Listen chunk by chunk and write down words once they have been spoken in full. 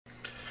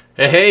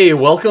Hey,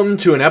 welcome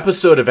to an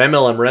episode of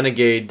MLM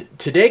Renegade.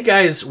 Today,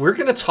 guys, we're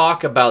going to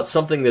talk about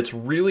something that's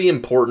really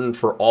important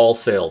for all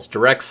sales.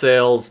 Direct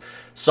sales,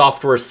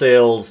 software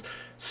sales,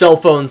 cell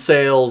phone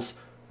sales.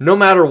 No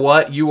matter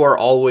what, you are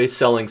always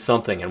selling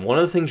something. And one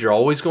of the things you're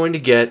always going to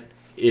get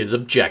is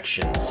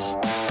objections.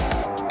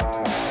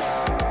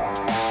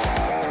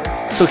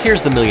 So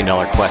here's the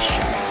million-dollar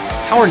question.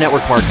 How are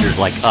network marketers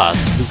like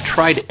us, who've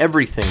tried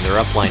everything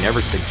their upline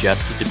ever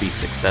suggested to be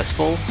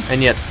successful,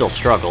 and yet still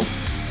struggled,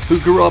 who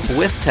grew up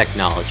with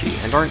technology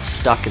and aren't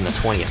stuck in the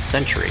 20th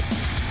century,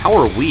 how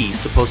are we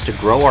supposed to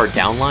grow our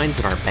downlines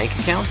and our bank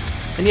accounts,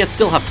 and yet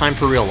still have time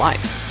for real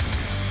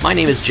life? My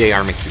name is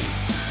J.R.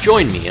 McKee.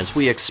 Join me as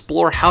we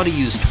explore how to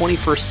use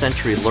 21st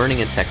century learning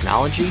and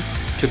technology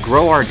to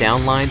grow our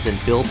downlines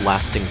and build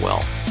lasting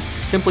wealth.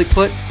 Simply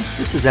put,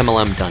 this is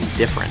MLM done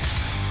different.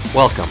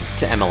 Welcome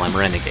to MLM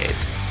Renegade.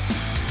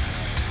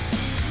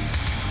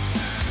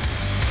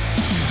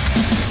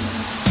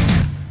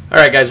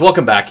 Alright guys,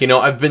 welcome back.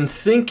 I've been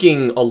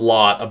thinking a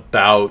lot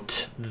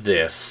about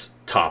this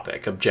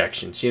topic,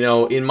 objections.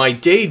 In my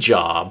day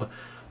job,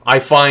 I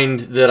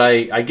find that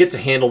I get to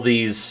handle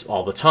these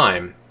all the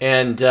time.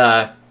 And,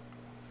 I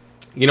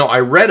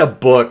read a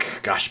book,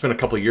 gosh, it's been a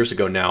couple of years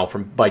ago now,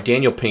 by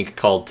Daniel Pink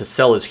called To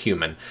Sell is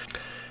Human.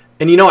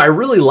 And, I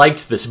really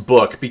liked this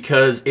book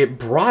because it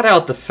brought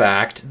out the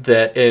fact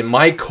that, and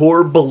my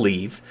core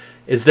belief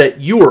is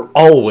that you are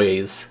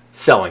always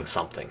selling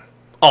something.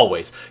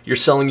 Always. You're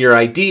selling your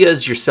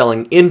ideas, you're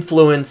selling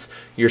influence,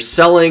 you're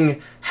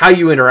selling how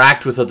you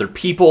interact with other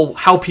people,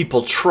 how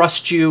people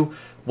trust you.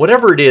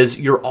 Whatever it is,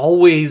 you're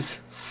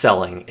always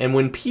selling. And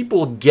when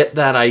people get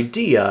that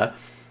idea,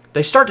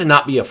 they start to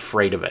not be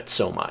afraid of it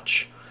so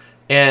much.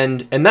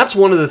 And that's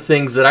one of the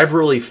things that I've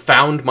really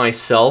found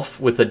myself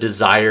with a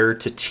desire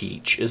to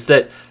teach, is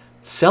that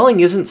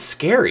selling isn't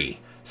scary.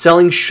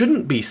 Selling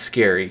shouldn't be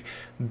scary.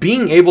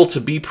 Being able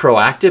to be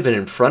proactive and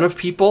in front of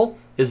people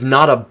is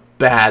not a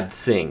bad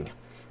thing.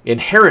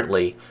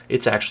 Inherently,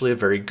 it's actually a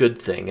very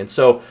good thing. And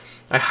so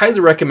I highly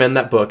recommend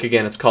that book.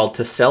 Again, it's called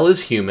To Sell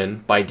is Human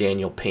by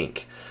Daniel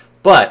Pink.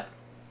 But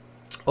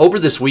over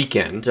this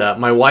weekend,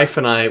 my wife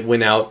and I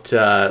went out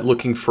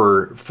looking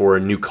for a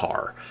new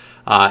car.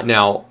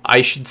 Now, I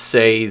should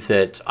say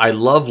that I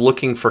love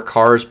looking for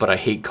cars, but I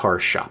hate car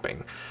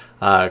shopping.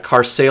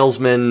 Car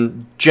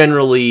salesmen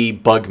generally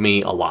bug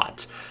me a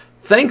lot.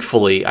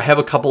 Thankfully, I have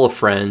a couple of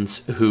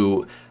friends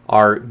who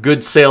are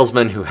good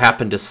salesmen who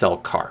happen to sell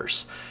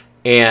cars.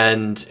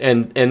 And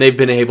they've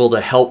been able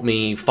to help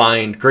me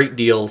find great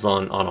deals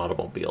on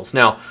automobiles.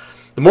 Now,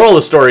 the moral of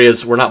the story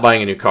is we're not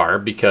buying a new car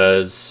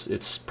because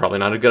it's probably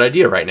not a good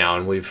idea right now.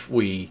 And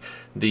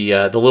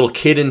the little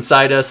kid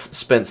inside us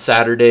spent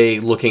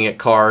Saturday looking at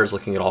cars,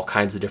 looking at all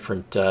kinds of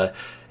different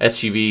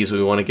SUVs.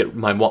 We want to get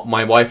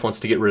my wife wants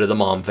to get rid of the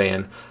mom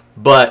van,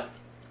 but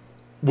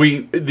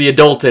the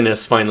adult in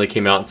us finally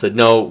came out and said,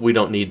 no, we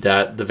don't need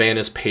that. The van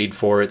is paid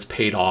for. It's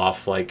paid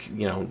off.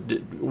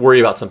 Worry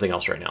about something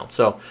else right now.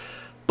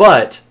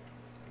 But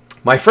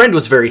my friend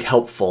was very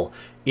helpful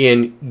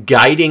in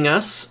guiding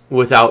us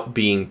without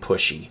being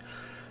pushy.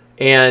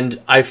 And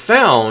I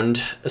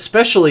found,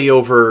 especially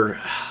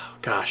over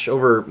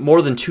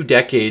more than 2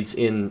 decades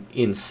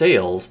in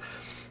sales,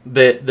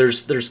 that there's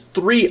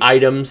 3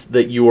 items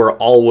that you are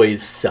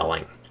always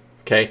selling.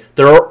 Okay?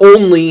 There are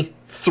only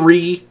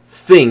 3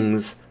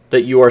 things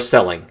that you are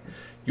selling.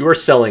 You are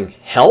selling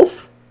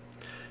health,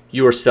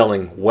 you are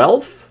selling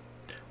wealth,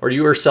 or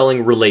you are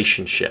selling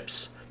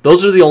relationships.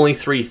 Those are the only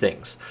 3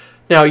 things.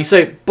 Now you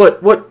say,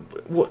 but what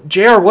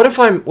JR, what if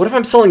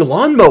I'm selling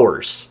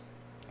lawnmowers?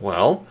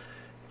 Well,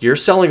 you're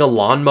selling a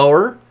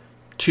lawnmower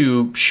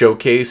to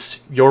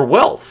showcase your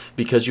wealth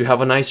because you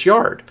have a nice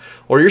yard.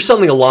 Or you're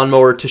selling a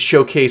lawnmower to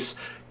showcase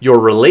your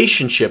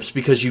relationships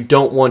because you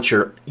don't want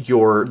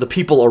the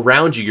people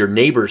around you, your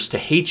neighbors, to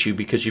hate you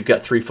because you've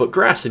got 3-foot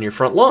grass in your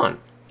front lawn.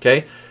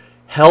 Okay?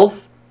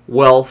 Health,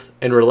 wealth,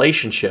 and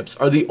relationships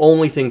are the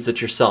only things that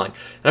you're selling.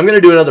 And I'm going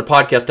to do another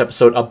podcast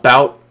episode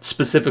about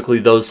specifically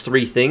those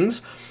 3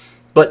 things.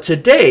 But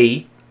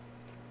today,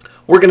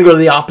 we're going to go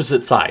to the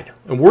opposite side.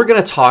 And we're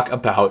going to talk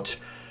about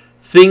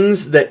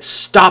things that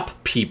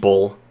stop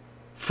people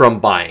from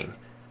buying.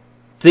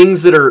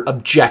 Things that are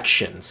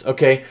objections.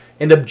 Okay?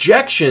 And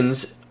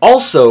objections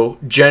also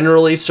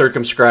generally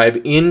circumscribe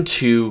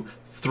into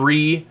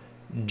 3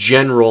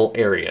 general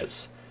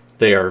areas.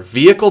 They are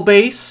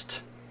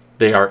vehicle-based,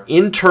 they are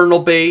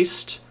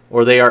internal-based,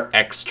 or they are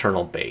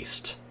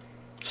external-based.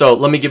 So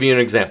let me give you an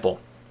example.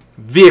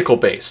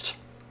 Vehicle-based.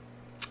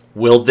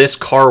 Will this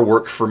car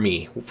work for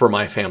me, for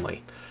my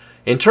family?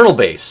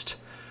 Internal-based.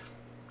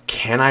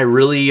 Can I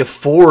really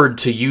afford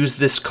to use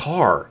this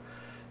car?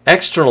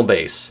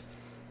 External-based.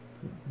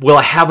 Will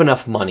I have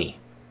enough money?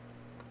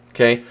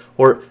 Okay?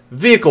 Or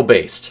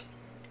vehicle-based.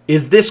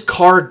 Is this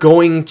car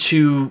going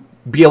to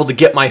be able to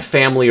get my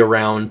family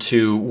around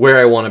to where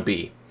I want to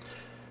be?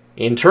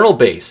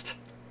 Internal-based.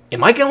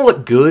 Am I going to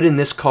look good in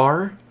this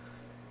car?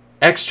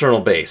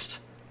 External-based.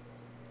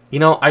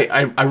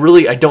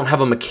 I don't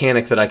have a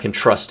mechanic that I can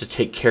trust to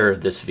take care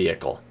of this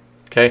vehicle.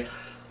 Okay?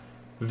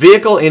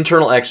 Vehicle,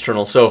 internal,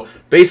 external. So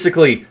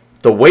basically,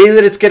 the way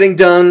that it's getting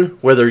done,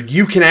 whether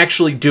you can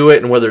actually do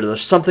it, and whether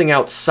there's something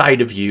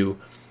outside of you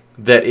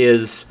that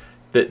is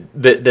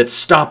that's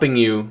stopping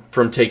you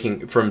from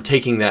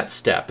taking that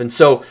step. And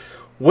so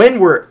when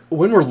we're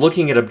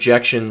looking at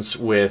objections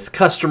with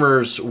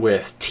customers,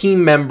 with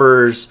team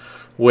members,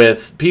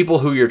 with people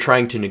who you're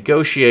trying to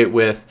negotiate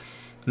with,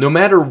 no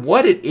matter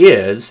what it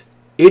is,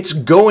 it's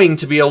going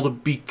to be able to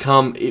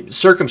become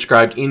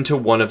circumscribed into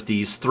one of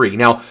these three.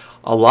 Now,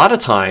 a lot of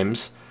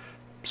times,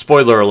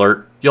 spoiler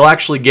alert, you'll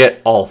actually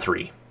get all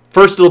three.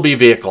 First, it'll be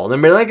vehicle.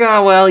 Then be like,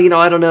 oh, well,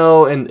 I don't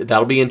know, and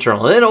that'll be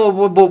internal. And then,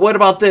 oh, but what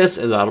about this?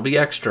 And that'll be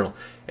external.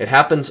 It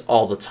happens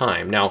all the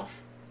time. Now,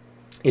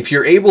 if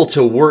you're able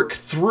to work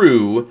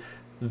through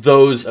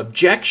those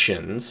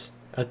objections,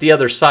 at the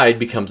other side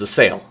becomes a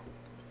sale.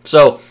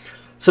 So,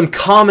 some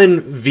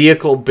common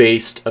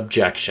vehicle-based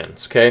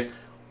objections, okay?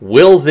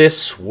 Will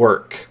this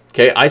work?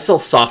 Okay, I sell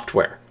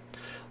software.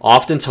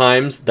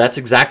 Oftentimes, that's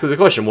exactly the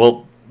question.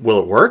 Well, will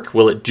it work?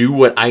 Will it do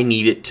what I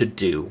need it to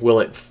do?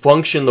 Will it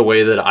function the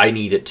way that I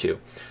need it to?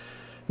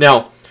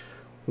 Now,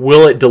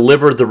 will it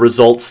deliver the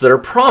results that are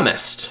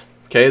promised?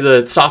 Okay,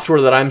 the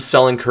software that I'm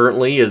selling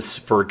currently is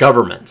for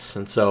governments,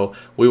 and so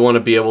we want to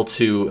be able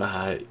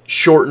to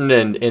shorten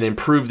and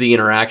improve the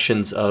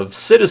interactions of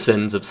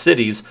citizens of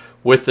cities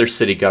with their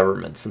city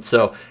governments. And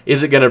so,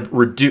 is it going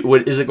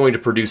to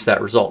produce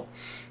that result?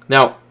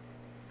 Now,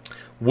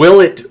 will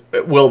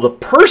the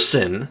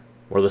person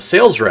or the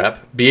sales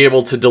rep be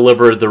able to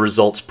deliver the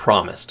results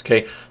promised?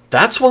 Okay,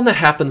 that's one that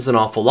happens an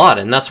awful lot,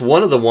 and that's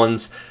one of the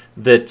ones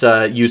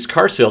that used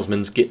car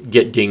salesmen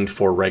get dinged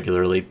for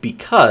regularly,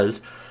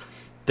 because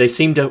they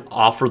seem to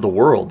offer the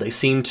world. They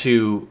seem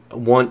to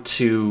want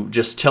to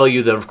just tell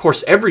you that, of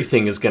course,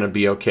 everything is going to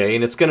be okay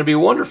and it's going to be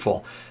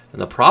wonderful. And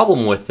the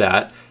problem with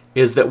that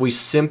is that we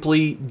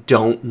simply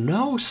don't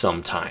know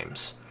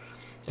sometimes.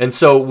 And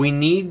so we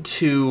need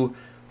to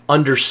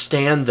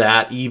understand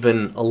that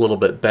even a little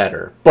bit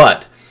better.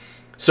 But,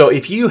 so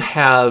if you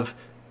have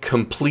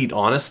complete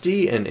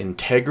honesty and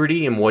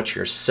integrity in what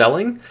you're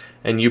selling,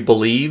 and you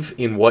believe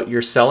in what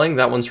you're selling,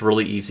 that one's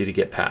really easy to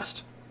get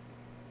past.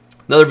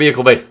 Another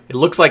vehicle-based. It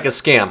looks like a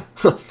scam.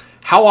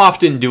 How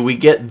often do we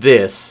get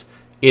this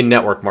in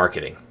network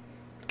marketing?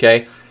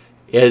 Okay,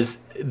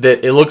 is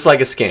that it looks like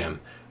a scam.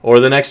 Or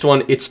the next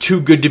one, it's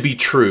too good to be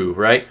true,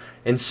 right?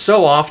 And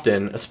so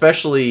often,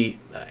 especially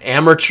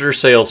amateur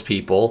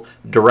salespeople,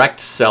 direct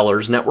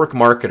sellers, network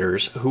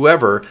marketers,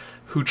 whoever,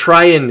 who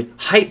try and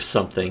hype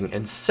something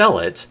and sell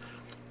it,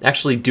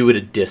 actually do it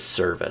a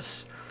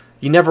disservice.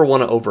 You never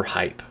want to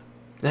overhype.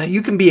 Now,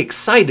 you can be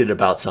excited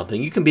about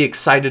something. You can be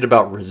excited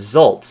about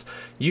results.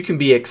 You can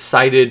be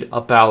excited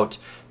about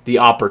the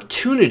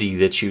opportunity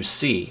that you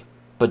see.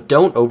 But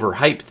don't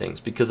overhype things,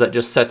 because that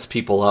just sets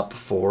people up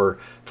for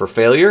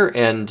failure,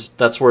 and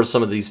that's where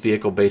some of these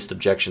vehicle-based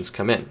objections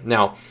come in.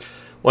 Now,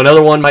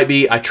 another one might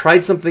be, I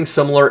tried something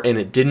similar and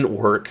it didn't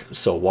work,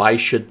 so why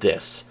should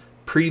this?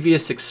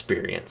 Previous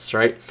experience,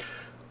 right?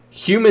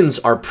 Humans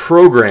are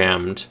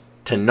programmed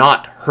to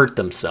not hurt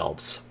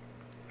themselves.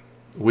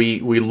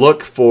 We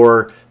look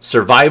for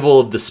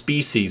survival of the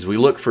species. We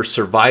look for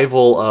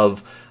survival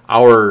of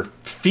our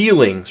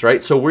feelings,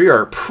 right? So we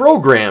are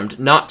programmed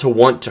not to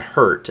want to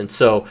hurt. And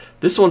so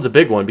this one's a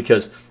big one,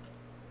 because,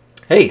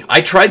 hey,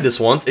 I tried this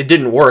once, it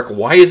didn't work.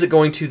 Why is it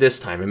going to this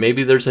time? And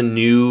maybe there's a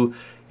new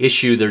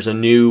issue, there's a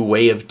new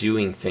way of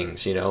doing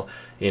things.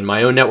 In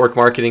my own network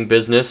marketing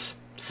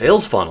business,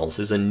 sales funnels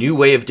is a new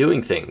way of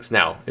doing things.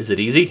 Now, is it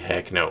easy?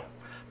 Heck no.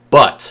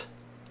 But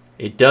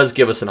it does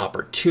give us an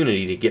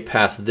opportunity to get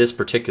past this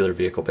particular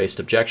vehicle-based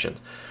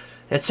objections.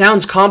 It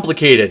sounds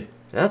complicated.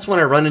 That's when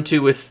I run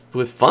into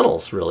with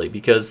funnels, really,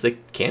 because they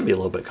can be a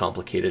little bit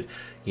complicated.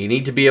 You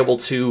need to be able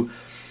to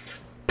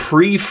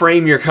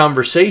pre-frame your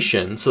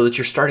conversation so that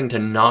you're starting to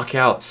knock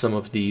out some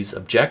of these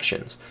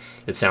objections.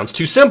 It sounds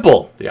too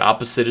simple. The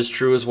opposite is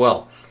true as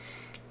well.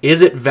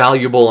 Is it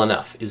valuable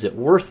enough? Is it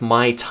worth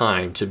my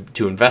time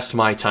to invest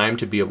my time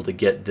to be able to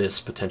get this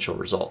potential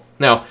result?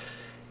 Now,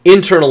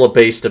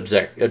 internal-based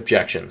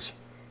objections.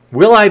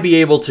 Will I be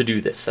able to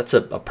do this? That's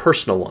a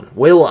personal one.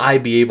 Will I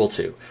be able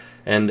to?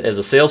 And as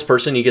a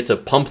salesperson, you get to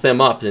pump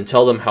them up and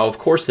tell them how, of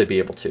course, they'd be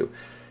able to.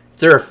 Is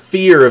there a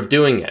fear of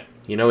doing it?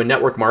 In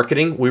network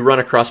marketing, we run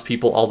across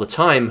people all the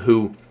time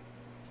who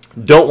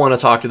don't want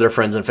to talk to their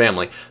friends and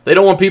family. They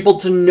don't want people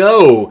to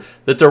know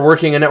that they're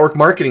working a network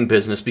marketing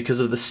business because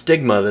of the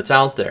stigma that's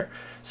out there.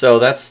 So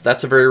that's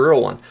a very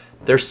real one.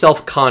 They're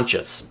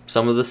self-conscious.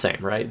 Some of the same,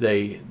 right?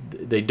 They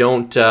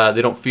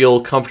don't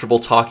feel comfortable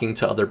talking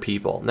to other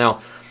people.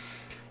 Now,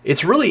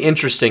 it's really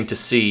interesting to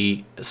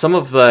see some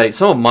of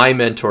my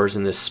mentors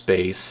in this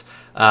space.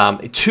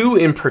 Two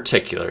in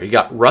particular. You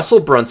got Russell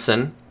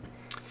Brunson,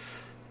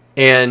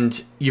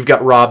 and you've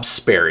got Rob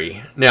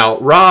Sperry. Now,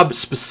 Rob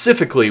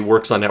specifically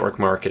works on network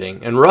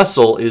marketing, and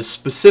Russell is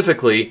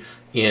specifically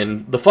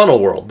in the funnel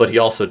world, but he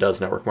also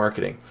does network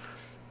marketing.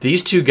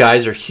 These two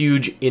guys are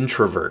huge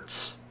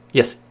introverts.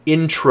 Yes,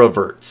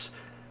 introverts.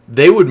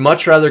 They would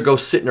much rather go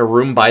sit in a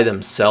room by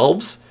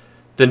themselves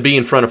than be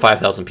in front of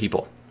 5,000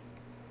 people.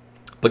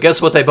 But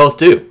guess what they both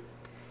do?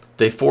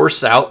 They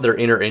force out their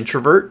inner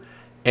introvert,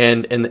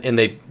 and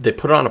they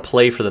put on a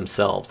play for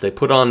themselves. They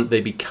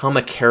become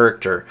a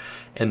character,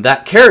 and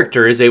that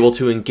character is able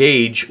to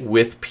engage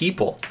with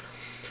people.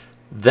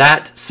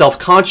 That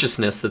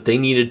self-consciousness that they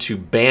needed to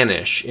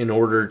banish in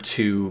order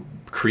to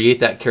create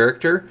that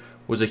character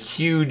was a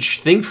huge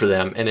thing for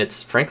them, and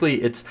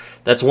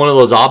that's one of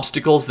those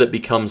obstacles that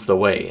becomes the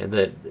way, and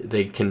that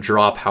they can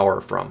draw power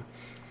from.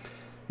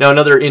 Now,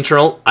 another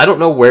internal, I don't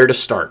know where to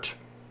start,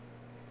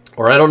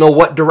 or I don't know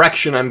what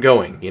direction I'm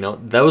going.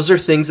 Those are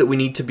things that we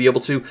need to be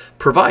able to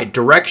provide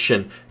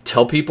direction,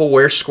 tell people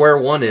where square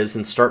one is,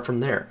 and start from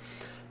there.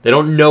 They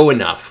don't know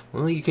enough.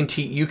 Well, you can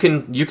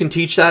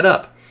teach that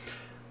up.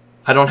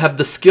 I don't have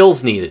the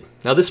skills needed.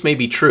 Now, this may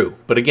be true,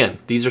 but again,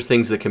 these are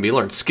things that can be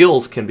learned.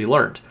 Skills can be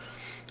learned.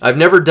 I've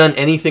never done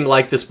anything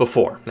like this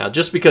before. Now,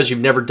 just because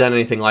you've never done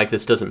anything like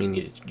this doesn't mean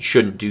you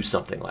shouldn't do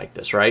something like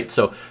this, right?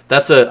 So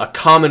that's a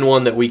common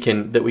one that we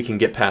can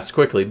get past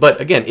quickly. But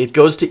again, it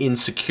goes to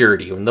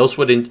insecurity, and those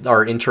what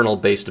our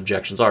internal-based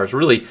objections are, is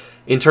really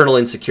internal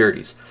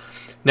insecurities.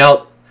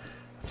 Now,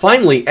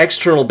 finally,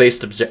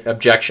 external-based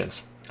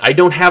objections. I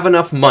don't have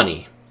enough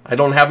money. I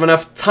don't have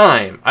enough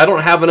time. I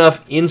don't have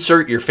enough,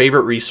 insert your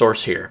favorite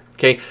resource here.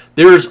 Okay?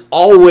 There's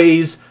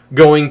always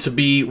going to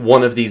be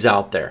one of these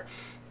out there.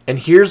 And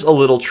here's a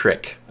little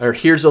trick, or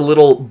here's a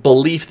little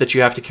belief that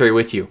you have to carry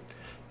with you.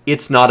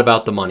 It's not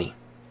about the money.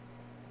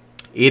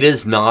 It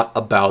is not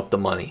about the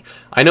money.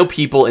 I know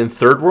people in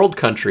third world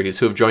countries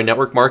who have joined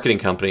network marketing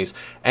companies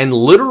and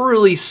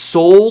literally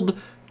sold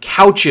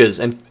couches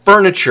and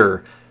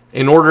furniture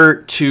in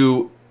order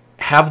to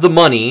have the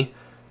money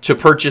to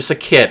purchase a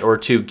kit or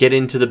to get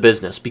into the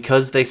business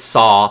because they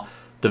saw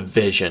the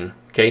vision.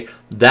 Okay,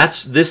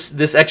 that's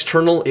this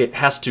external. It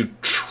has to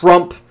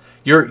trump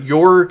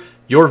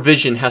your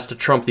vision has to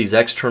trump these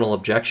external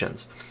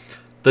objections.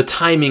 The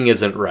timing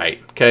isn't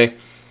right. Okay,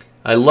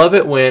 I love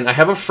it when I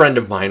have a friend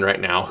of mine right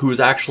now who's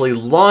actually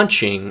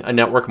launching a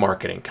network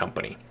marketing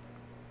company.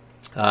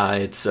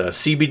 It's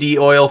CBD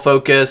oil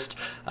focused.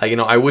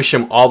 I wish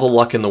him all the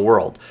luck in the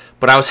world.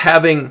 But I was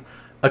having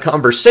a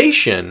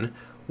conversation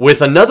with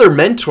another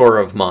mentor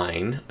of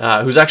mine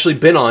who's actually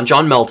been on,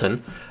 John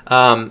Melton,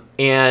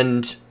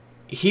 and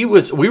we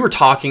were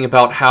talking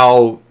about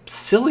how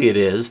silly it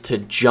is to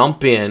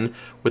jump in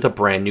with a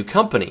brand new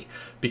company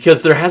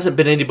because there hasn't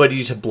been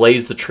anybody to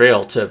blaze the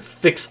trail, to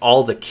fix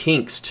all the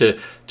kinks, to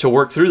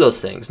work through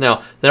those things.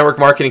 Now, the network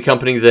marketing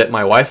company that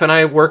my wife and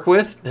I work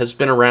with has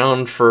been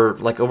around for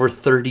like over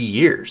 30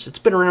 years. It's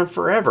been around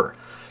forever.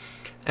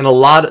 And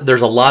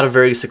there's a lot of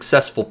very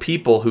successful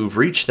people who've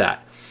reached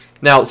that.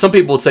 Now, some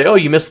people would say, oh,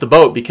 you missed the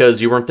boat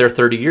because you weren't there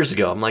 30 years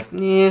ago. I'm like,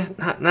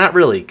 not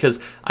really, because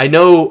I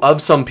know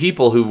of some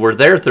people who were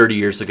there 30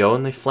 years ago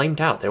and they flamed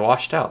out, they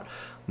washed out.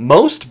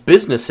 Most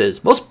businesses,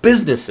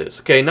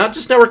 okay, not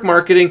just network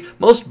marketing,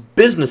 most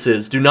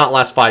businesses do not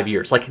last 5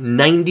 years. Like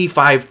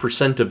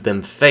 95% of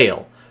them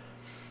fail.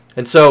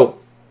 And so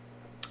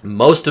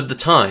most of the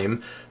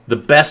time, the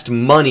best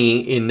money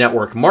in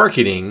network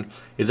marketing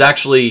is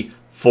actually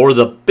for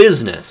the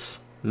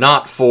business,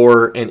 not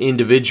for an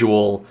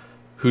individual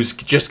who's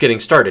just getting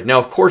started. Now,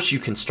 of course, you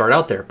can start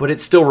out there, but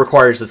it still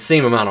requires the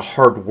same amount of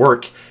hard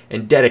work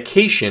and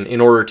dedication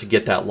in order to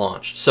get that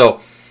launched.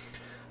 So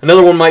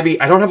another one might be,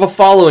 I don't have a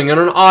following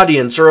or an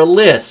audience or a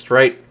list,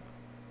 right?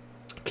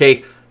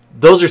 Okay,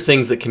 those are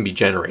things that can be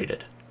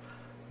generated.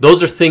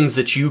 Those are things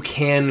that you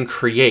can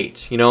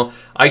create.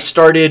 I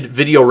started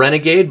Video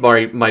Renegade,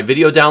 my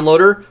video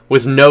downloader,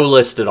 with no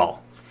list at all.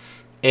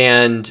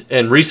 And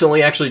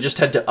recently actually just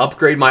had to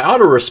upgrade my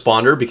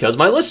autoresponder because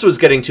my list was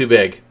getting too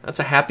big. That's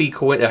a happy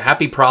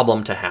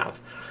problem to have.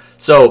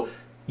 So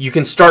you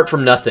can start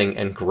from nothing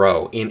and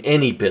grow in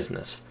any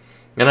business.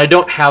 And I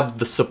don't have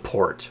the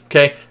support,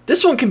 okay?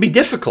 This one can be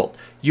difficult.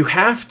 You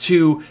have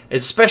to,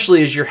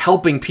 especially as you're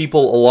helping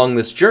people along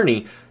this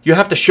journey, you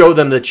have to show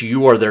them that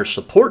you are their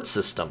support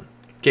system.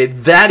 Okay,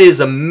 that is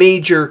a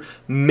major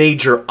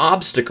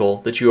obstacle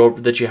that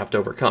you have to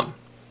overcome.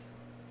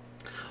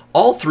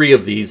 All three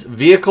of these,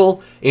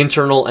 vehicle,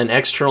 internal, and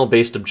external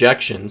based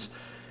objections,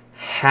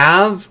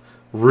 have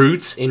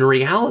roots in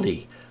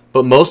reality,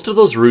 but most of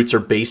those roots are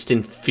based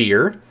in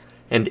fear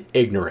and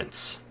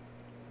ignorance.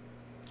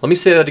 Let me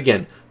say that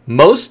again.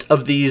 Most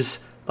of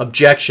these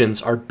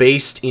objections are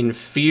based in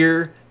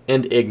fear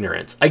and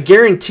ignorance. I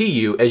guarantee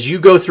you, as you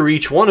go through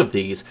each one of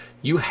these,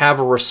 you have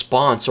a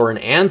response or an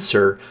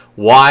answer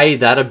why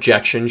that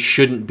objection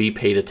shouldn't be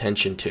paid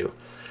attention to.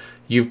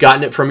 You've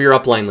gotten it from your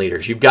upline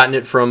leaders. You've gotten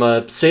it from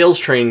a sales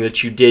training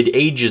that you did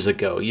ages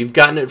ago. You've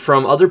gotten it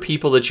from other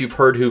people that you've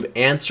heard who've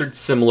answered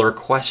similar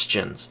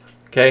questions.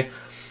 Okay?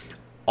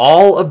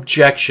 All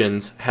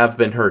objections have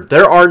been heard.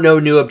 There are no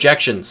new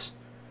objections.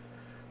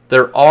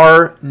 There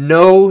are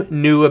no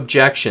new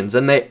objections,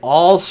 and they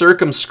all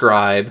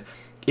circumscribe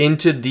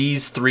into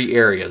these three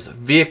areas: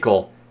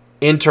 vehicle,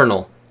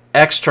 internal,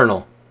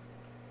 external.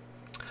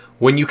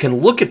 When you can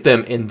look at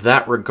them in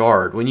that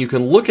regard, when you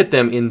can look at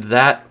them in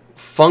that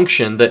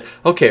function, that,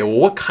 okay, well,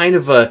 what kind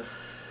of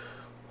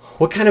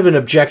what kind of an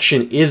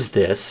objection is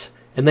this?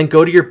 And then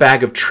go to your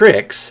bag of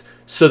tricks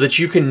so that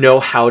you can know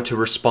how to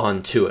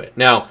respond to it.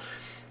 Now,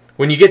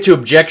 when you get to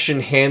objection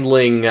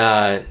handling,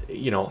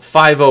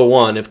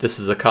 501, if this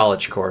is a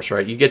college course,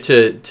 right? You get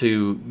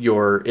to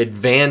your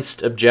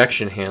advanced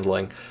objection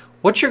handling.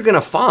 What you're going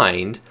to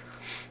find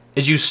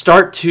is you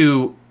start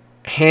to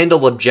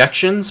handle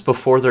objections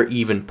before they're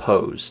even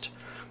posed.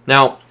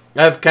 Now,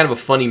 I have kind of a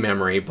funny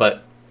memory,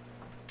 but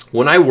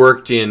when I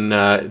worked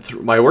I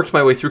worked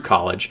my way through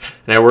college,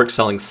 and I worked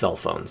selling cell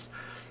phones.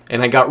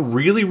 And I got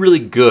really, really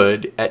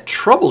good at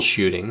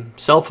troubleshooting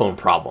cell phone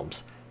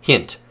problems.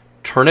 Hint,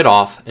 turn it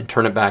off and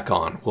turn it back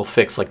on. We'll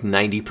fix like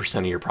 90%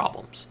 of your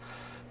problems.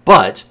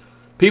 But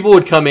people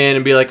would come in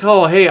and be like,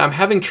 oh, hey, I'm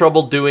having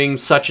trouble doing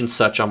such and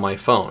such on my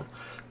phone.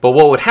 But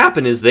what would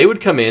happen is they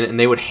would come in and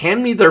they would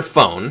hand me their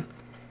phone,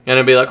 and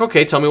I'd be like,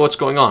 okay, tell me what's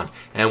going on.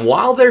 And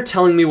while they're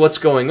telling me what's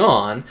going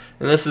on,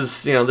 and this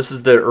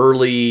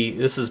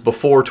is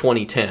before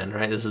 2010,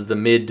 right? This is the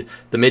mid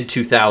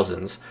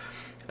 2000s.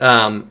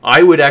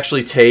 I would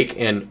actually take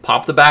and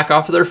pop the back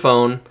off of their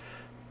phone,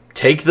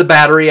 take the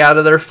battery out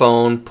of their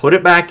phone, put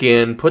it back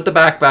in, put the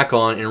back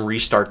on, and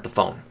restart the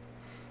phone.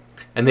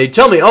 And they'd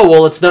tell me, oh,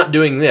 well, it's not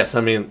doing this.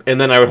 And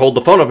then I would hold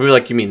the phone up and be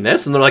like, you mean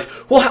this? And they're like,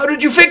 well, how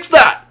did you fix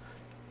that?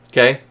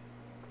 Okay.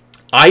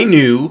 I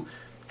knew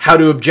how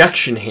to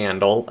objection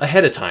handle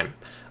ahead of time.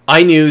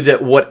 I knew that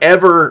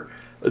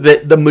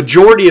that the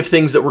majority of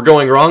things that were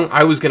going wrong,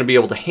 I was going to be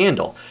able to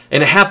handle.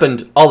 And it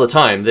happened all the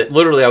time that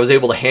literally I was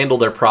able to handle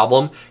their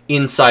problem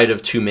inside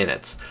of 2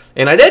 minutes.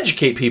 And I'd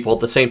educate people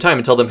at the same time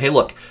and tell them, hey,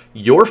 look,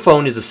 your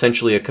phone is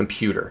essentially a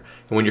computer.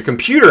 And when your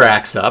computer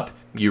acts up,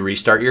 you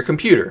restart your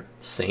computer.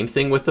 Same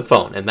thing with the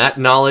phone. And that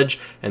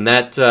knowledge and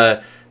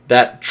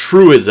that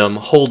truism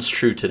holds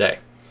true today.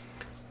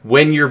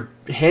 When you're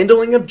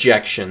handling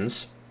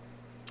objections,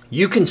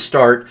 you can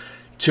start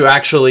to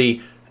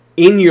actually,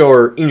 in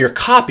your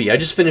copy, I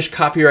just finished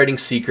Copywriting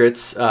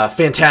Secrets,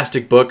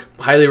 fantastic book,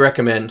 highly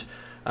recommend.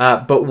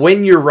 But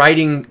when you're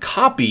writing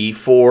copy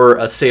for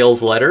a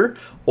sales letter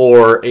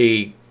or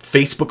a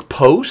Facebook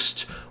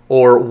post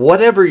or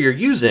whatever you're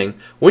using,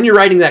 when you're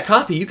writing that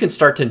copy, you can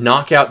start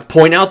to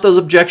point out those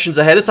objections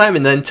ahead of time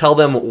and then tell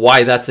them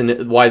why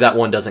that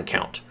one doesn't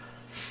count.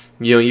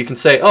 You can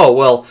say, oh,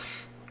 well,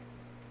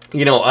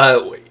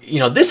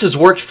 this has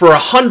worked for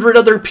 100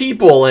 other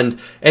people, and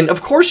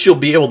of course you'll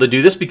be able to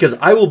do this because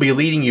I will be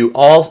leading you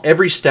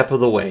every step of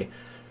the way.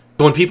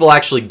 But when people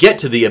actually get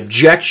to the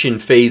objection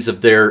phase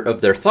of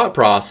their thought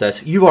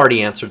process, you've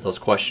already answered those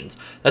questions.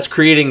 That's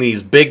creating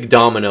these big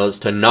dominoes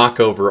to knock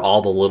over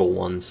all the little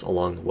ones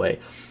along the way.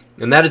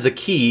 And that is a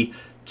key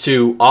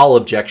to all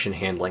objection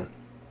handling.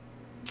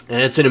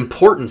 And it's an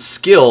important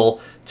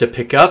skill to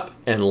pick up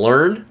and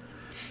learn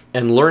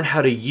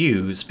how to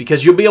use,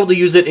 because you'll be able to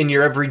use it in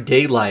your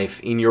everyday life,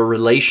 in your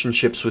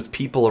relationships with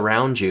people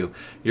around you.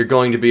 You're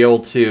going to be able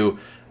to,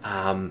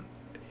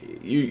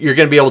 you're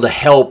going to be able to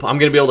help. I'm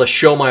going to be able to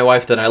show my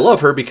wife that I love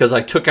her because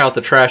I took out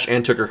the trash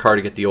and took her car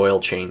to get the oil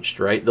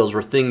changed, right? Those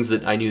were things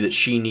that I knew that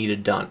she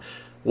needed done.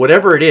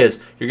 Whatever it is,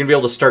 you're going to be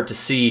able to start to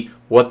see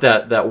what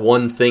that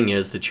one thing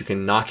is that you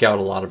can knock out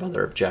a lot of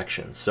other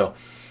objections. So,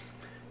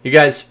 you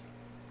guys,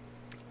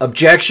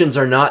 objections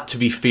are not to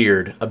be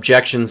feared.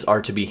 Objections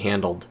are to be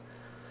handled.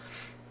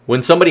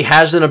 When somebody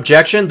has an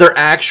objection, they're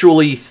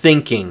actually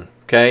thinking,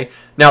 okay?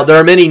 Now, there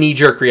are many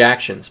knee-jerk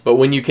reactions, but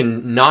when you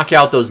can knock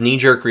out those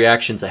knee-jerk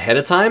reactions ahead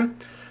of time,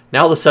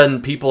 now all of a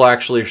sudden people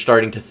actually are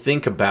starting to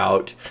think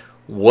about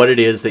what it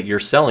is that you're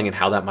selling and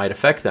how that might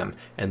affect them.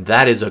 And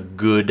that is a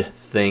good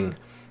thing.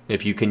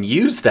 If you can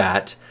use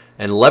that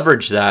and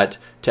leverage that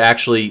to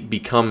actually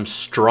become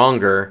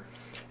stronger,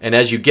 and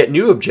as you get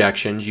new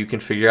objections, you can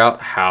figure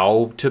out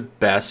how to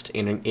best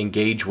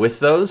engage with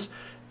those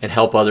and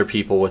help other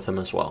people with them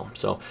as well.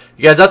 So,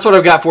 you guys, that's what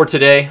I've got for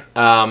today.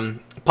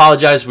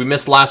 Apologize, we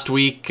missed last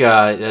week.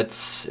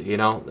 It's,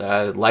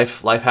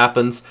 life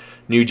happens,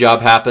 new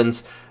job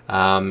happens.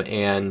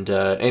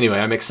 Anyway,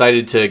 I'm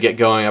excited to get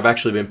going. I've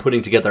actually been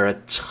putting together a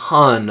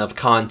ton of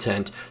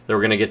content that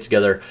we're going to get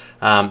together.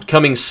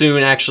 Coming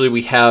soon, actually,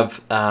 we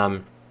have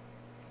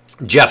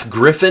Jeff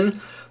Griffin,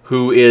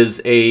 who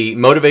is a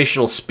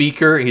motivational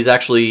speaker. He's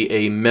actually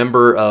a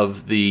member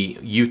of the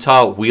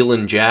Utah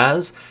Wheelin'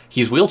 Jazz.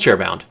 He's wheelchair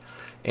bound,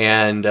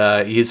 and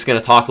he's going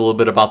to talk a little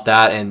bit about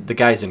that, and the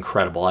guy's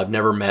incredible. I've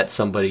never met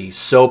somebody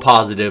so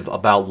positive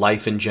about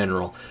life in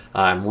general.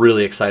 I'm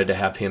really excited to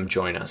have him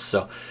join us.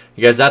 So,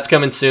 you guys, that's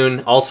coming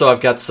soon. Also,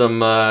 I've got some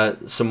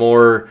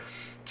more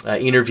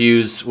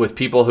interviews with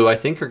people who I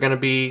think are going to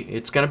be,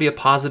 it's going to be a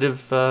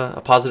positive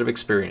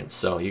experience.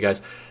 So, you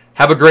guys,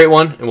 have a great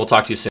one, and we'll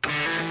talk to you soon.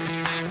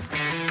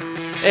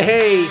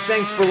 Hey,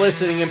 thanks for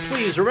listening, and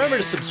please remember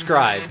to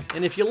subscribe.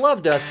 And if you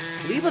loved us,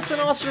 leave us an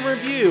awesome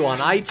review on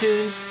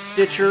iTunes,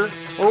 Stitcher,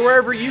 or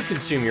wherever you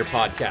consume your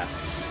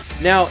podcasts.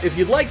 Now, if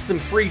you'd like some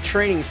free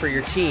training for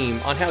your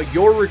team on how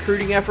your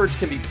recruiting efforts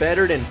can be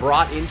bettered and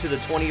brought into the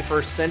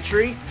 21st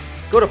century,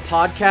 go to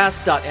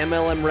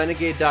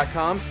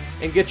podcast.mlmrenegade.com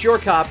and get your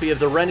copy of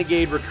the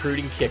Renegade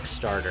Recruiting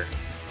Kickstarter.